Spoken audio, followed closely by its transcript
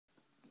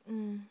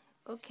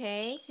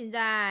OK， 现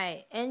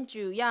在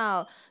Andrew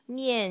要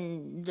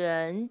念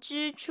人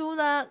之初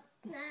了。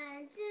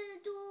人之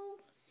初，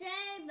虽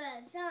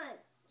本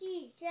善，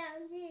既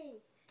相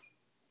近。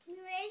你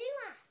ready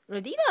吗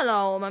 ？Ready 了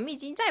咯，我们已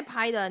经在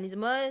拍了，你怎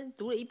么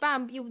读了一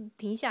半又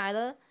停下来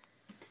了？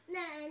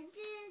人之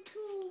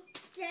初，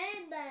虽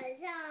本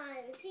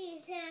善，性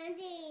相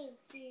近，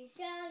习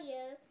相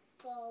远。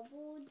苟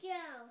不教，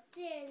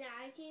性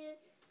乃迁。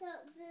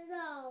要知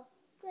道，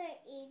贵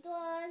以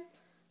端。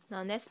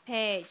Now next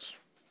page。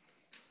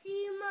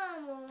昔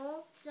孟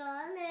母，择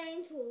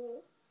邻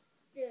处，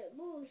子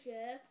不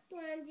学，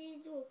端机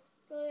杼。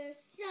人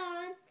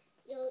生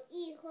有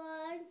一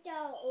婚，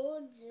教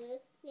无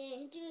子，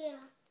年纪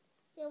养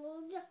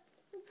不教。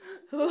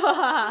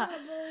哇，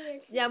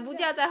养不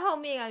教在后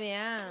面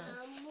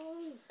啊，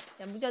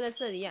养不教在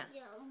这里呀。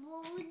养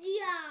不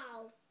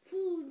教，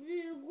父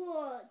之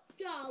过，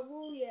教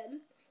不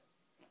严。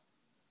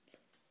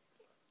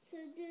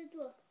师之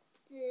惰，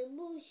子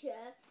不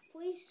学，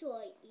非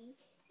所宜。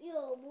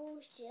幼不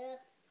学，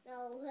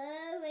老何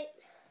为？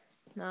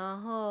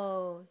然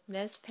后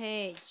next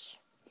page。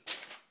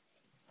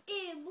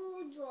玉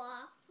不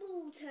琢，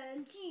不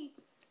成器。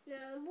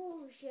人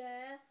不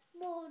学，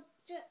不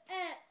知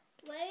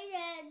义。为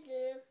人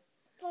子，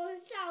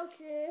忠孝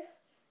慈。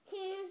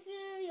亲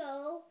师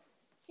友，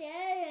贤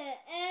也。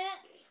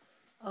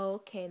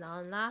OK， 然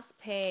后 last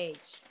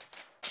page。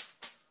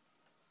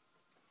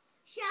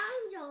乡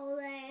有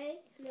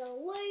雷，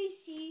人未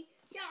息。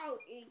教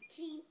与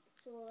亲，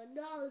所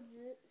到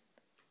之。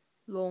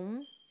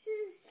龙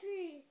四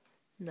岁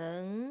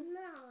能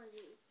闹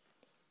理，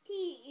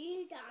悌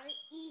于长，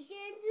以先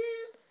知。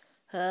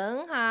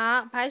很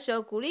好，拍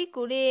手鼓励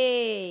鼓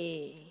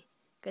励，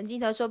跟镜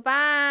头说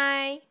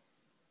拜。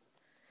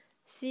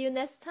See you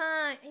next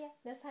time。哎呀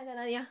 ，next time 在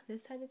哪里啊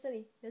？next time 在这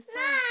里。next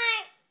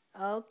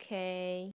time。OK。